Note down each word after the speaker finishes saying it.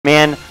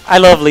Man, I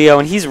love Leo,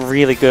 and he's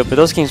really good, but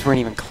those games weren't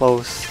even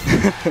close.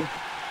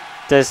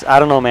 I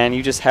don't know, man.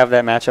 You just have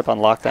that matchup on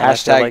lockdown.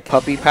 Hashtag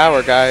puppy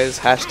power, guys.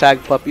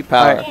 Hashtag puppy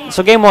power. Right.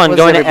 So game one,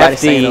 going to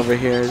FD. Over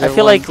here? I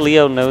feel like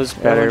Leo knows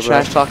better.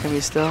 Trash talking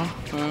me still?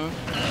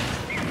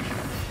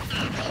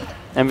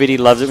 MVD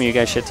loves it when you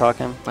guys shit talk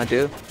him. I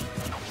do.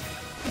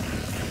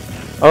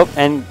 Oh,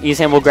 and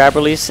ESAM will grab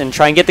release and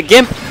try and get the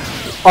Gimp.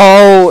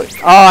 Oh,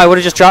 I would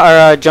have just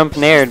jumped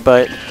nared,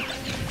 but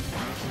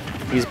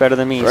he's better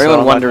than me. For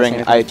anyone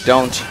wondering, I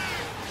don't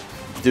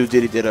do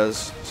Diddy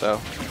Dittos,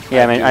 so.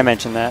 Yeah, I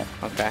mentioned that.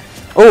 Okay.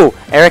 Oh,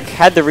 Eric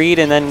had the read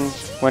and then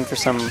went for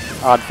some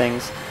odd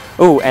things.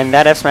 Oh, and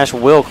that F smash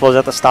will close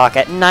out the stock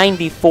at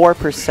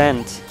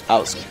 94%. That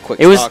was quick.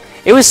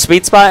 It was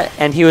sweet spot,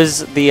 and he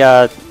was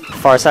the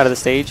far side of the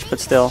stage, but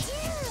still.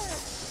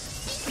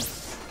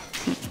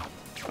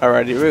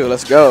 Alrighty, Roo,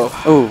 let's go.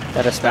 Ooh,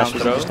 that F smash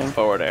was interesting.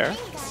 Forward air.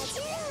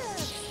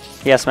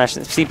 Yeah, smash.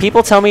 See,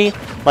 people tell me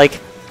like,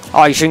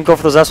 oh, you shouldn't go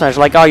for those F smash.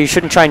 Like, oh, you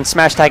shouldn't try and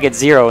smash tag at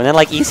 0, and then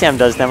like ESAM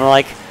does them. I'm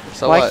like,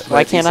 so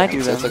why can't I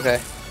do them? It's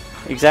okay.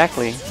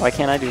 Exactly. Why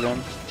can't I do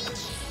them?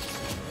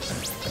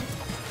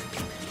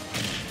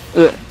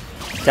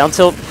 Down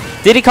tilt.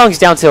 Diddy Kong's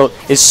down tilt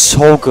is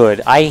so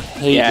good. I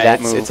hate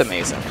that move. It's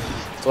amazing.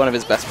 It's one of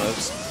his best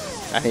moves.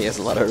 And he has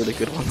a lot of really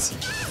good ones.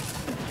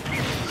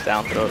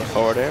 Down throw to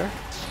forward air.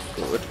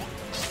 Good.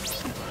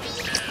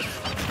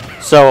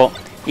 So,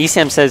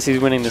 ESAM says he's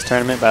winning this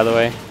tournament, by the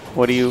way.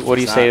 What do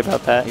you say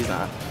about that? He's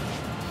not.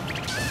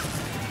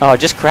 Oh,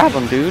 just grab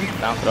him, dude.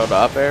 Down throw to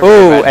up air.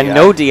 Ooh, and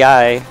no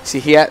DI. See,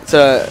 he had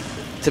to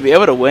be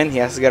able to win, he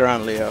has to get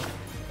around Leo.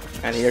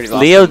 And he already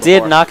lost. Leo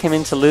did knock him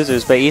into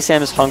losers, but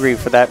ESAM is hungry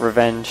for that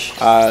revenge.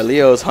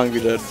 Leo is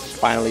hungry to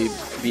finally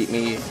beat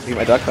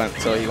my duck hunt,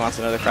 so he wants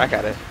another crack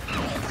at it.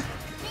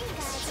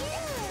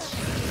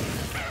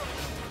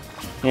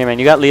 Yeah, man,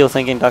 you got Leo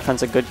thinking Duck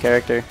Hunt's a good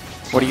character.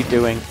 What are you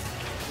doing?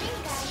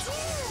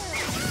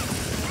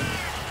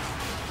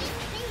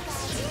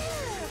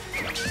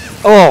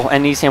 Oh,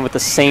 and ESAM with the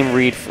same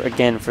read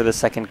again for the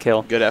second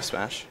kill. Good F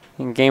smash.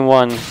 In game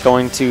one,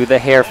 going to the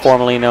hair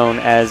formerly known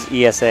as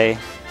ESA.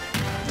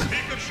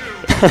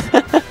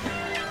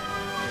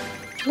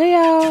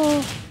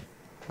 Leo!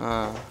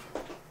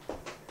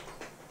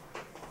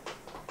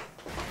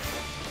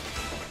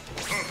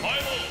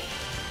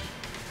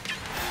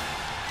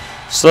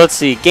 So let's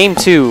see, game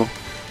two.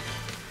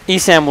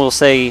 ESAM will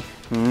say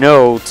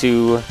no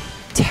to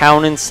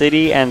Town and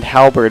City and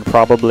Halberd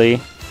probably.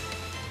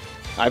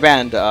 I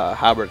banned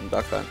Halberd and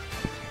Duck Hunt.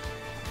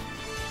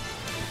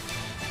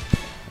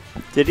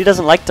 Diddy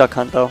doesn't like Duck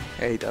Hunt though.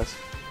 Yeah, he does.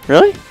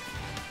 Really?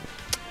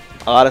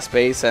 A lot of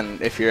space,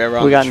 and if you're ever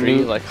on the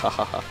tree, like ha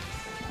ha ha.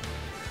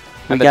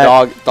 And the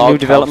dog new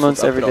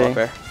developments every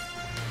day.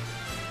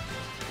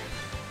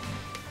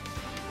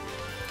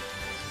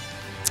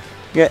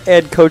 You got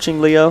Ed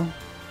coaching Leo,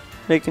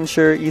 making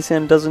sure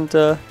ESAM doesn't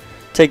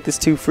take this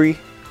too free.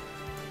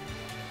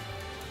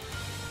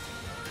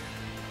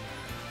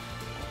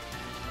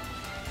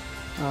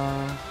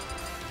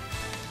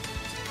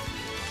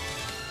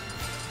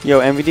 Yo,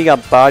 MVD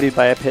got bodied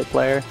by a pit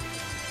player.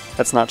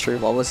 That's not true.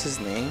 What was his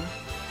name?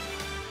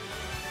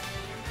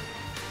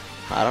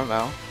 I don't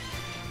know.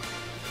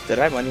 Did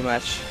I money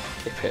match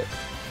a pit?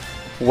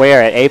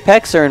 Where, at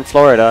Apex or in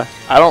Florida?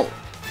 I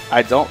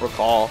don't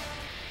recall.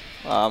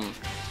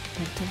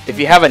 If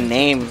you have a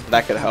name,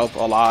 that could help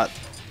a lot.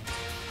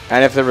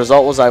 And if the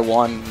result was I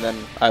won, then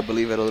I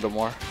believe it a little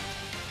more.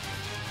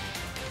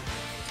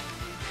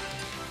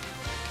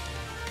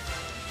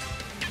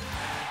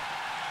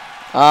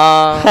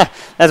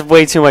 That's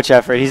way too much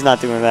effort. He's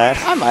not doing that.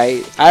 I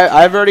might.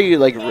 I've already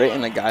like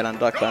written a guide on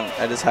Duck Hunt.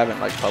 I just haven't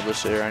like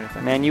published it or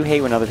anything. Man, you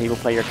hate when other people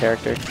play your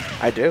character.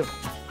 I do.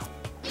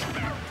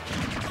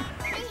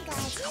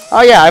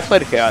 Oh yeah, I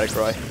played a Chaotic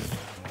Roy.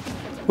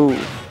 Ooh.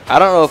 I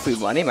don't know if we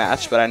money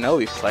matched, but I know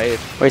we've played.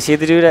 Wait, is he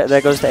the dude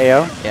that goes to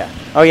AO? Yeah.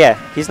 Oh yeah,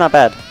 he's not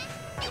bad.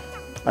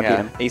 I beat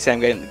him. ESAM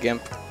getting the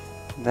Gimp.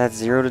 That's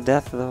 0 to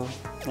death though.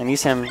 And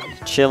ESAM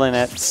chilling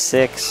at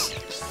 6.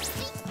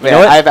 Yeah,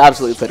 I've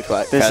absolutely played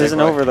Chaotic This isn't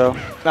over though.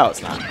 No,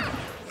 it's not.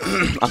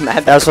 I'm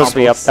mad. That was supposed to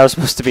be up. That was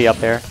supposed to be up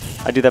there.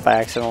 I do that by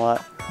accident a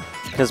lot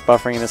because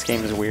buffering in this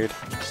game is weird.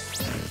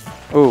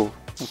 Ooh,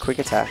 and quick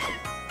attack.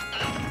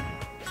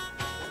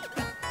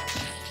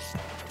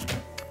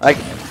 Like,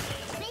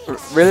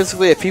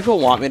 realistically, if people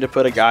want me to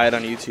put a guide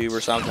on YouTube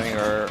or something,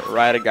 or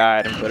write a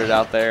guide and put it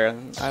out there,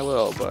 I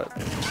will. But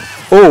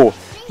ooh,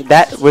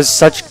 that was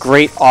such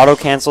great auto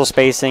cancel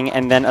spacing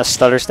and then a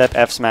stutter step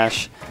F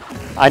smash.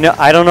 I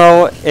don't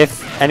know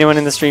if anyone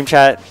in the stream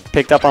chat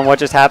picked up on what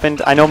just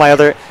happened. I know my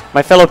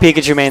fellow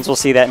Pikachu mains will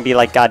see that and be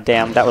like, God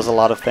damn, that was a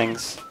lot of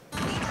things.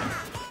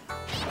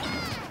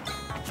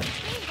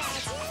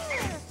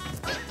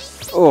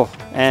 Oh,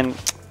 and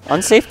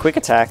unsafe quick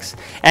attacks.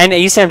 And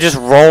ESAM just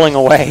rolling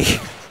away.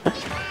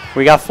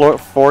 We got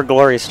 4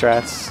 glory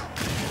strats.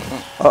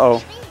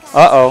 Uh-oh.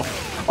 Uh-oh.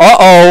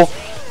 Uh-oh!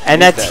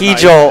 And that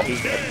T-Jolt.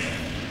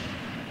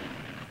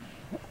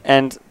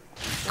 And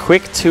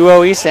quick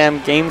 2-0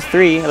 ESAM, game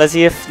 3. Let's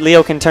see if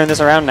Leo can turn this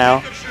around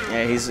now.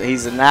 Yeah,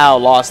 he's now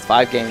lost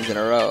 5 games in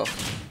a row.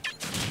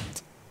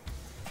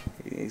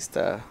 He needs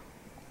to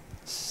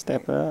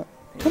step it up.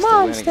 he Come needs to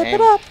on, win a step game.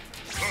 it up.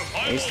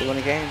 He needs to win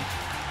a game.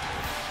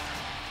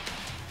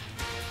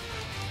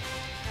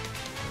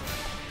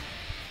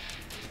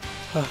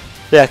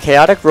 Yeah,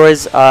 Chaotic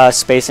Roy's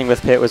spacing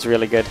with Pit was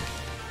really good.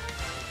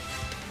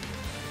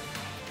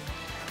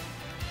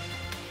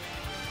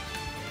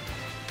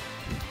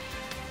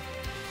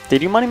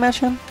 Did you money match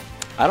him?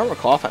 I don't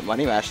recall if I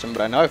money matched him,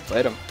 but I know I've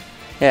played him.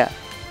 Yeah,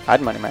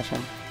 I'd money match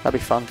him. That'd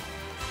be fun.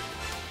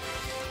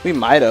 We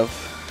might have.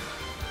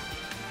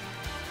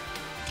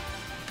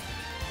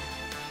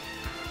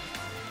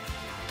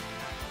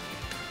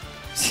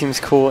 Seems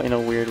cool in a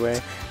weird way.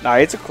 Nah,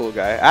 he's a cool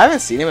guy. I haven't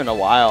seen him in a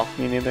while.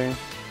 Me neither.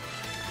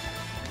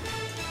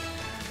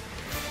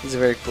 He's a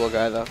very cool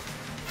guy, though.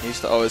 He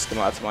used to always come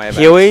out to my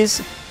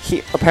events.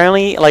 He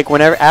apparently, like,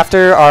 whenever,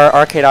 after our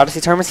Arcade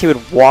Odyssey tournaments, he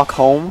would walk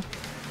home.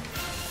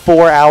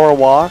 4-hour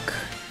walk.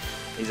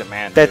 He's a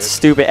man, That's dude.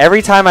 stupid.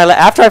 Every time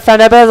after I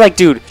found out, I was like,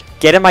 dude,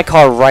 get in my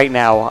car right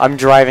now. I'm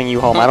driving you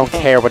home. I don't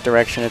care what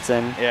direction it's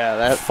in. Yeah,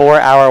 that.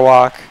 4-hour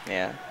walk.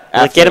 Yeah.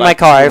 Like, get in my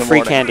car. I have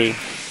free candy.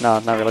 No,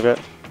 not really good.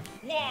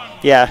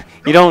 Yeah,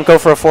 you don't go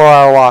for a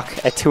 4-hour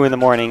walk at 2 in the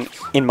morning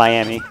in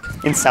Miami,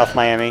 in South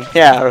Miami.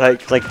 Yeah,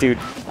 like Dude,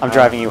 I'm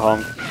driving you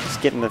home.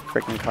 Just get in the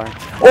freaking car.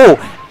 Oh!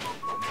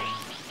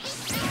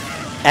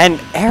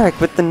 And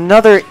Eric with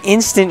another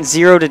instant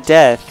 0 to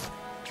death.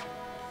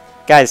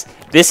 Guys,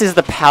 this is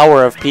the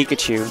power of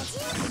Pikachu.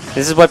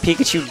 This is what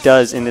Pikachu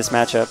does in this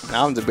matchup.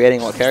 now I'm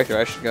debating what character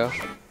I should go.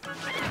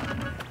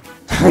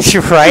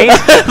 You're right?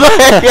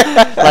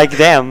 Like,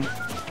 damn.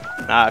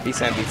 Nah, if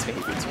ESAM beats me,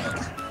 he beats me.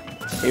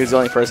 He was the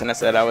only person that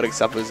said I would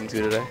accept losing to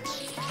today.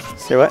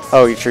 Say what?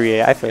 Oh, you're true.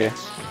 Yeah, I feel you.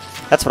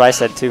 That's what I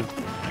said too.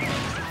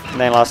 And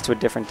then I lost to a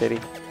different Diddy.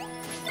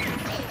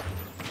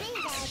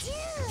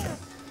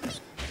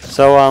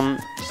 So,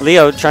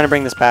 Leo trying to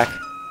bring this back.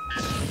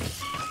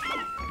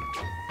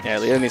 Yeah,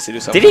 Leo needs to do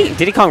something.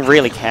 Diddy Kong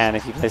really can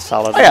if he plays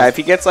solid. Oh, yeah, if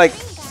he gets like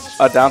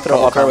a down throw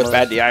Couple upper with combos.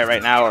 bad DI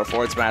right now or a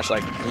forward smash,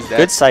 like he's dead.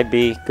 Good side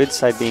B. Good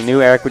side B.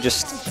 Knew Eric would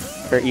just,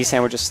 or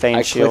ESAM would just stay in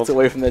I shield. clicked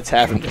away from the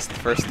tab and missed the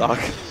first stock.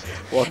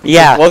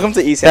 Yeah. Welcome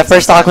to ESAM. That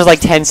first stock was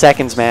like 10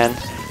 seconds, man.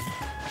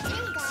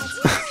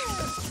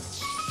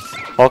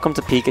 Welcome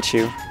to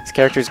Pikachu. This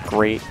character is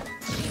great.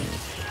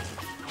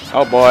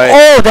 Oh boy.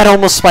 Oh, that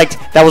almost spiked.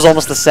 That was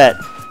almost the set.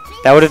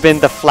 That would have been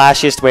the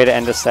flashiest way to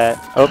end a set.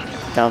 Oh,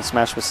 down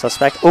smash with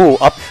suspect. Oh,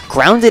 up,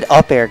 grounded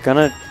up air.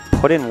 Gonna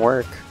put in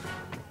work.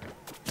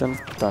 Dun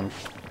dun.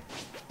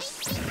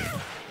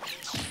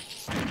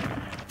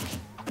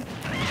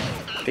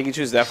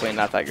 Pikachu's definitely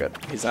not that good.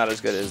 He's not as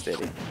good as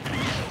Diddy.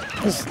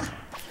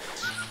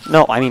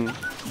 No, I mean,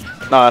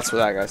 No, that's what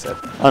that guy said.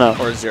 oh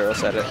no. Or Zero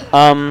said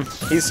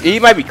it. He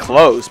might be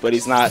close, but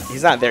he's not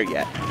there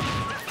yet.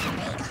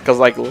 Cause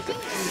like look at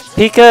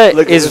Pika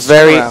look at is this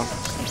very. round.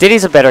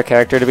 Diddy's a better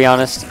character to be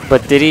honest,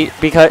 but Diddy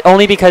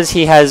only because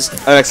he has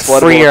An explodable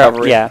freer.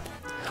 recovery. Yeah.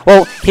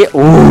 Well,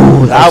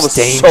 ooh, that was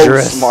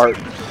dangerous. so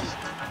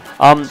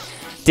smart.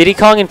 Diddy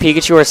Kong and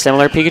Pikachu are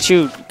similar.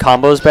 Pikachu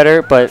combos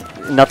better,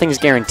 but nothing's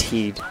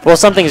guaranteed. Well,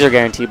 some things are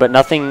guaranteed, but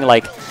nothing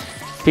like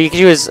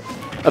Pikachu is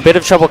a bit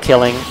of trouble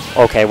killing.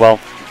 Okay, well,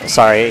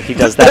 sorry, he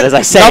does that as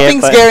I say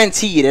Nothing's it.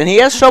 guaranteed, and he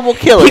has trouble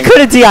killing. He could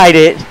have DI'd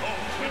it.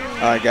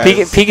 Alright, guys.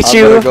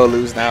 Pikachu. I'm gonna go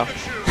lose now.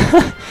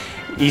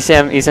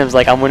 ESAM's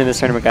like, I'm winning this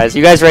tournament, guys.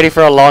 You guys ready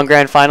for a long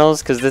grand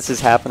finals? Because this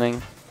is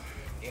happening.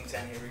 Game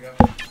 10, here we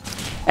go.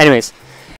 Anyways,